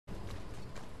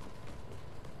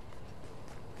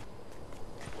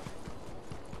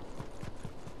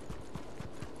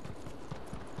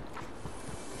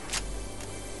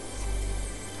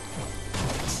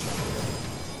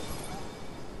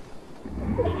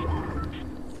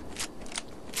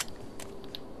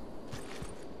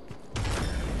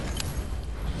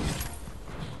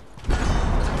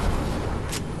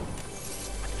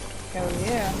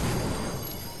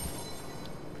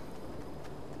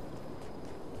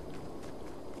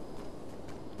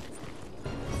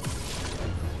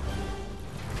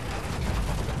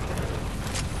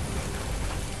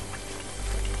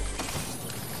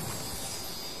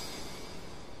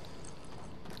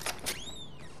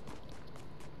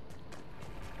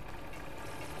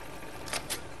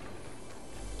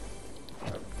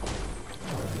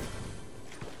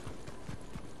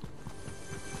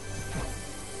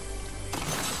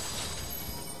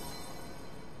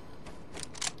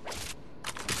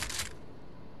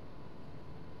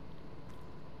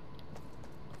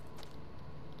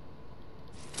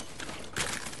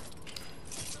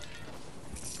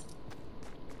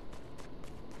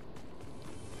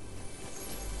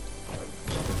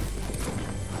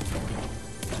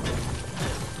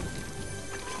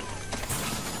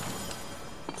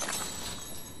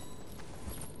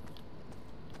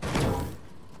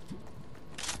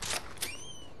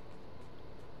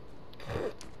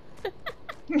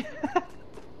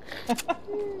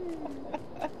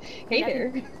Hey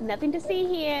Nothing, there. nothing to see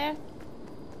here.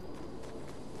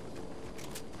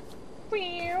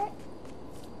 Meow.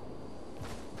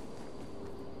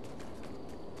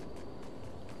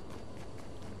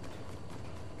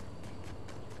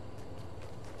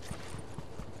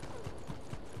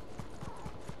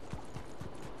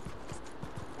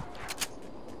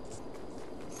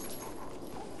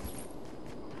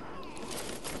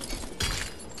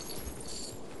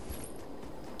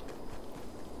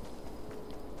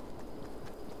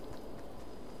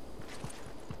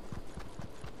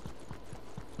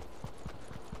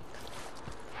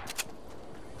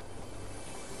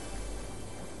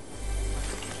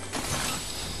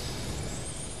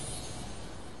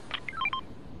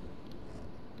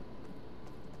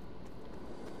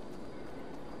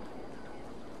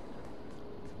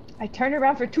 I turn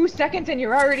around for 2 seconds and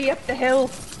you're already up the hill.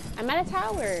 I'm at a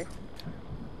tower.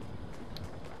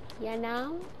 You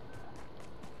know?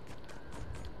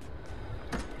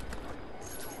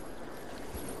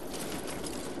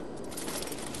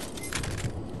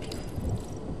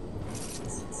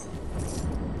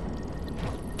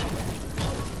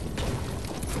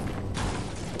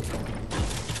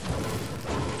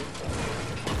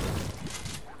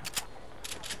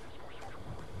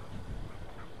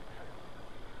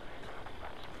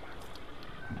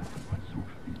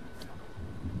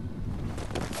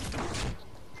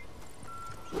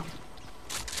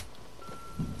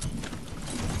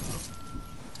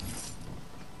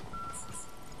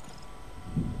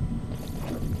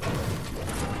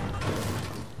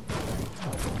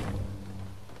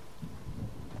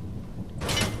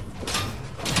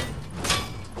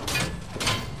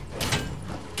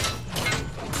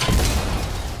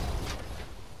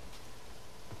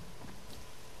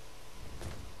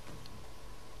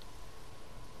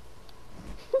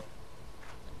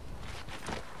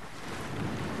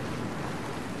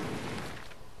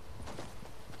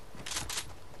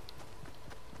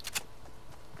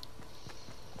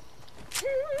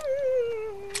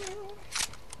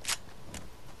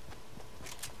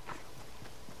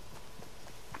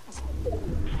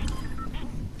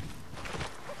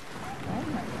 Oh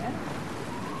my god.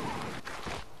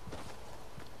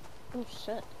 Oh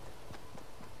shit.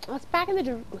 Oh, it's back in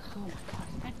the. Oh my god,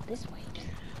 it's back this way.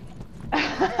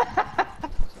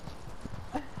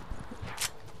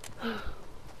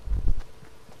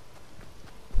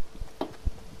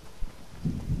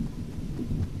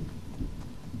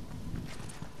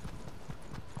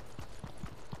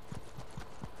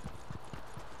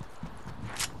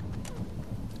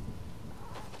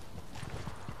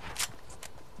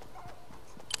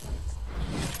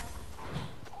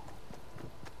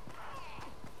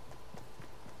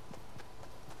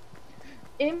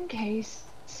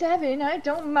 MK7, I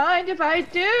don't mind if I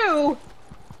do.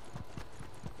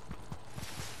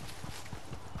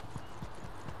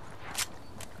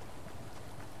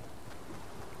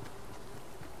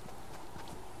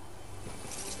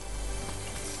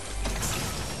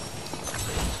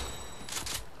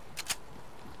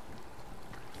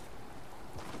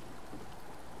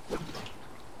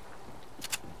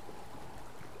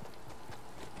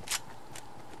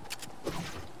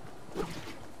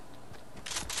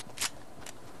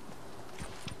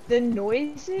 The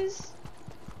noises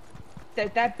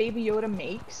that Baby Yoda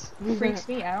makes freaks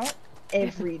me out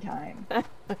every time.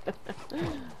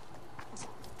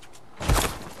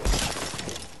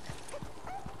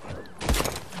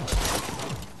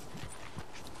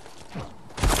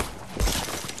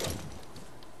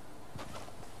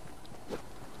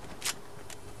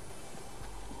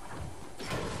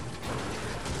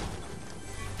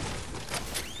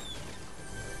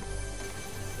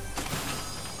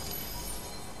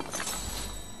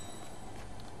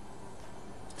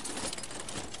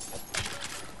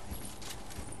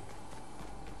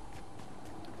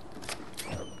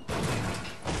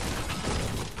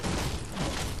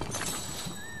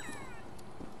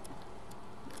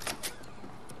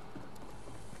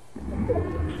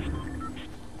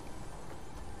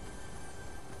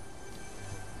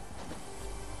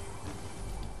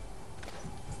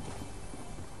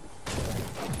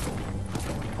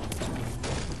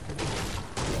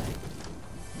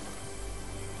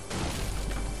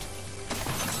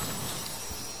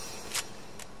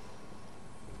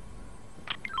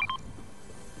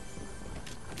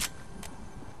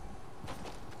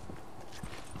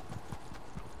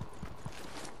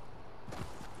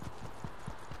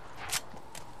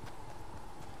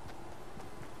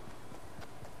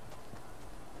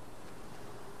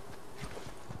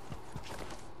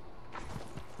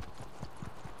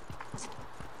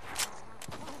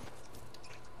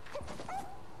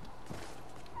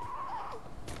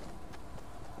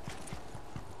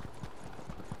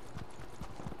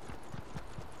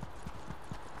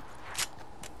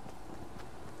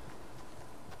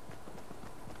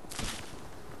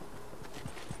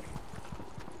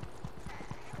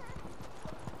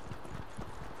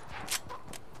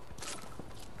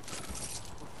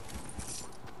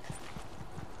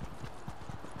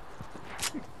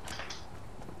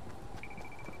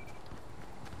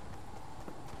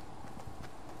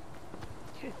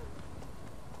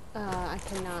 I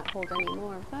cannot hold any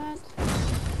more of that.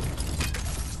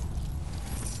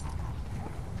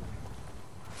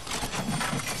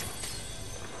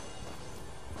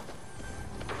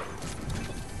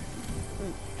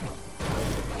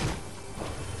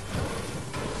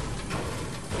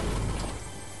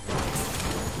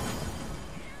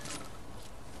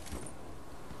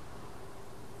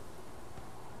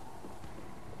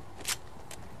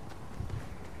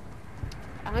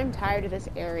 I'm tired of this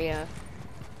area.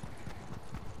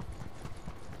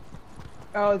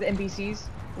 Oh, the NPCs?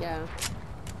 Yeah.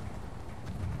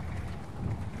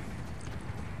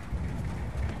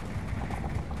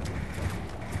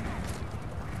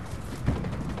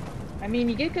 I mean,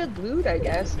 you get good loot, I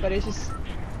guess, but it just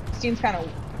seems kind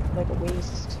of like a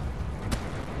waste.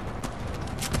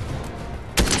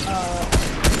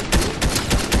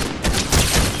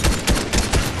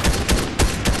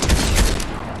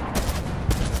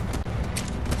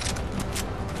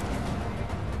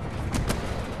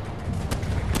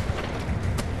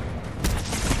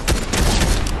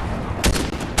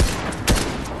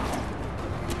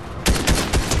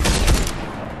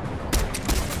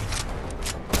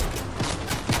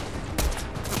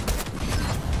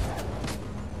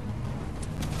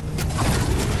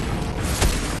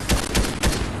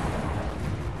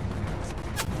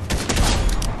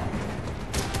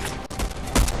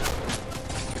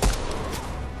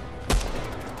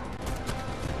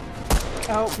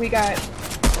 Oh, we got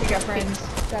friends.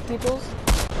 Got peoples?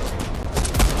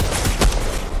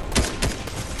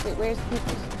 Wait, where's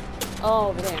peoples? Oh,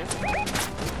 over there.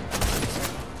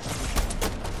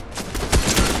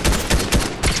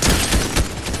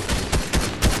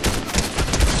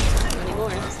 Any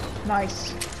more?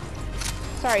 Nice.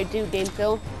 Sorry, dude, Dame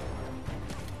Phil.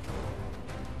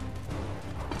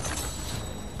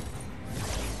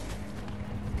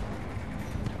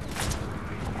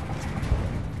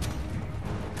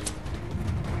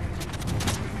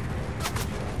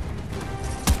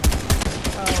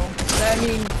 I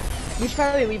mean, we should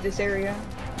probably leave this area.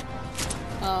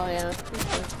 Oh, yeah.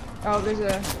 Oh, there's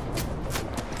a...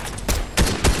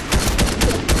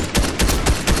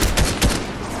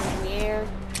 In the air.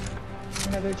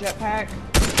 Another jetpack.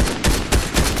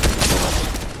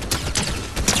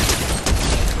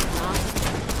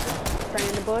 Friend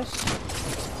in the bush.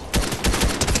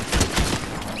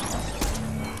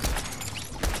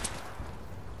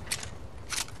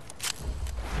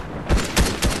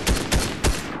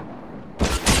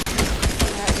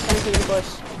 In the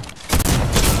bush.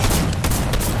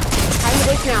 Hide in the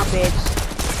bush now, bitch.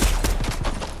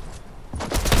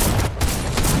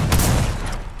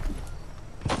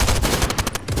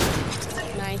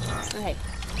 Nice. Okay.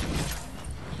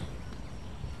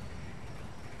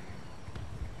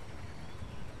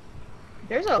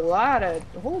 There's a lot of...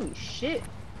 Holy shit.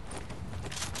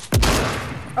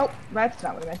 Oh, that's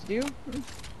not what I meant to do.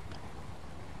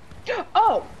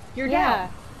 Oh! You're down.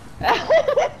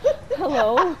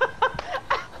 Hello.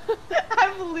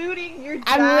 I'm looting your.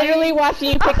 I'm literally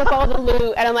watching you pick up all the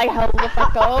loot, and I'm like, how the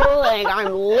fuck go? Like,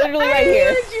 I'm literally right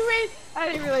here. I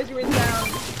didn't realize you went down.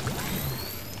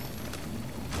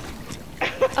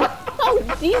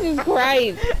 Oh, Jesus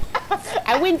Christ!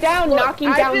 I went down,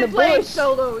 knocking down the bush. I've been playing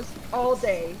solos all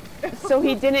day, so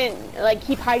he didn't like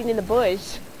keep hiding in the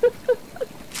bush.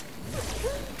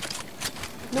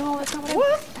 No, that's not what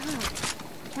I. Stop.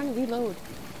 I'm trying to reload.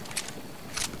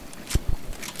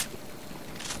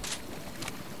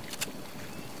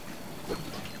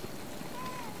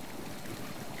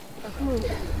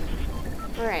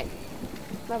 Alright.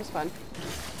 That was fun.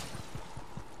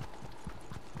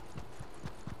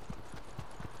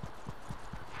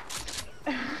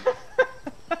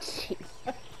 Jeez.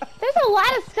 There's a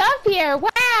lot of stuff here!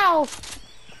 Wow!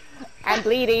 I'm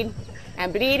bleeding.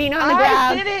 I'm bleeding on the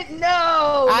ground. I didn't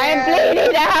know! I am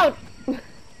bleeding out!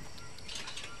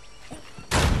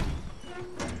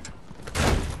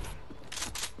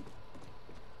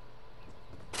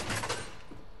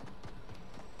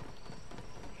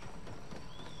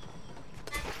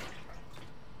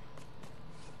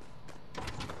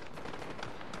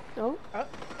 Oh.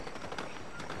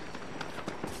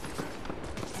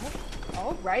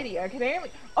 Alrighty, I can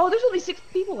only... Oh, there's only 6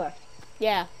 people left.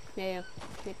 Yeah. Yep.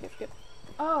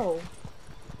 Oh.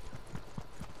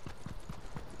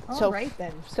 Alright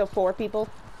then. So 4 people?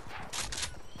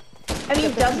 I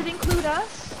mean, does it include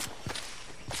us?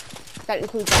 That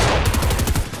includes us.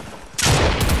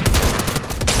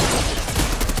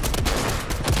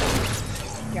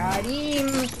 Got him.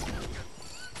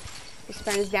 His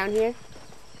friend is down here.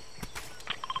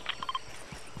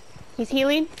 He's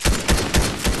healing.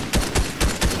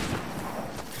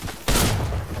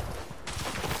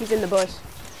 He's in the bush.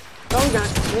 Oh, he's not.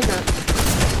 He's not.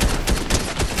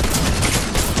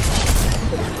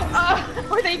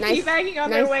 Were they Nice. teabagging on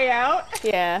their way out?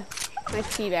 Yeah. Nice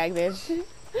teabag, bitch.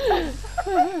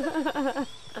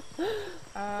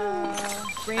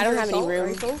 I don't have any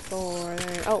room for...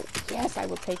 Oh, yes, I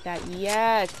will take that.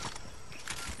 Yes.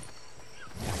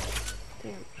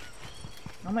 Damn.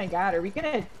 Oh my god, are we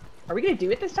gonna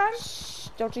do it this time? Shh,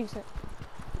 don't jinx it.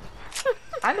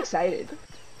 I'm excited.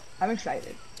 I'm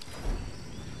excited.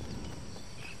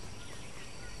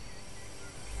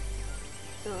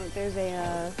 Oh, there's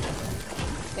a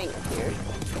thing up here.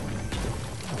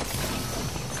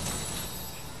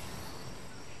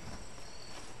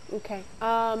 Okay.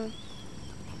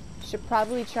 Should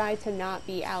probably try to not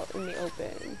be out in the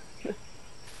open.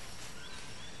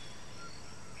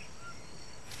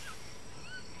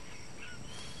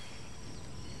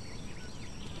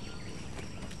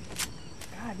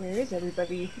 God, where is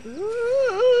everybody?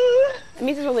 Ooh. It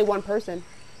means there's only one person.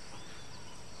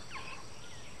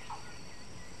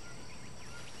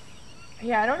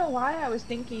 Yeah, I don't know why I was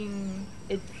thinking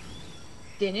it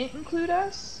didn't include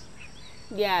us.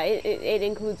 Yeah, it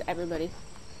includes everybody.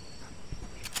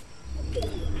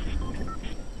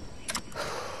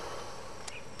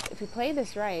 If we play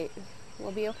this right,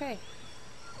 we'll be okay.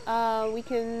 We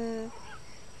can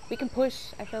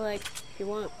push, I feel like, if you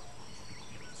want.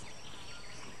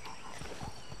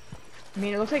 I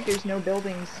mean, it looks like there's no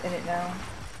buildings in it now.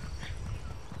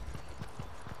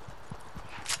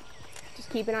 Just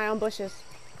keep an eye on bushes.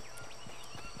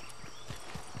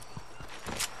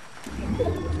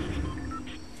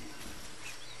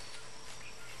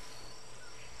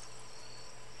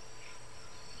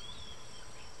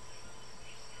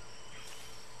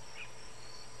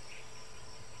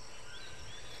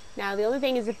 Now, the only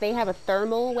thing is if they have a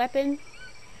thermal weapon.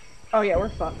 Oh yeah, we're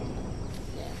fucked.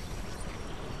 Yeah.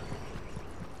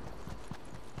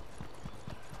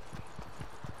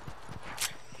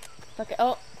 Okay.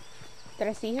 Oh, did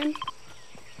I see him?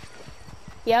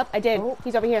 Yep, I did. Oh.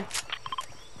 He's over here.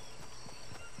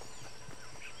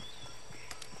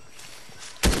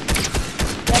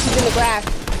 Yep, he's in the grass.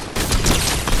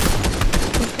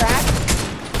 He's cracked.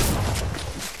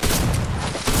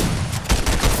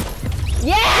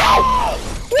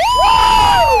 Yes!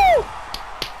 Woo!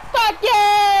 Fuck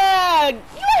yeah!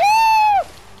 Woohoo!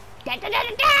 Da, da, da,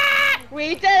 da, da!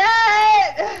 We did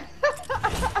it!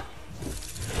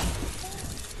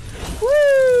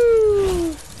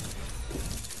 Woo!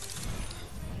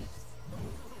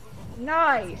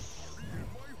 Nice.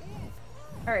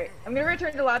 All right, I'm gonna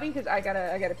return to lobby because I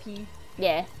gotta pee.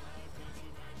 Yeah.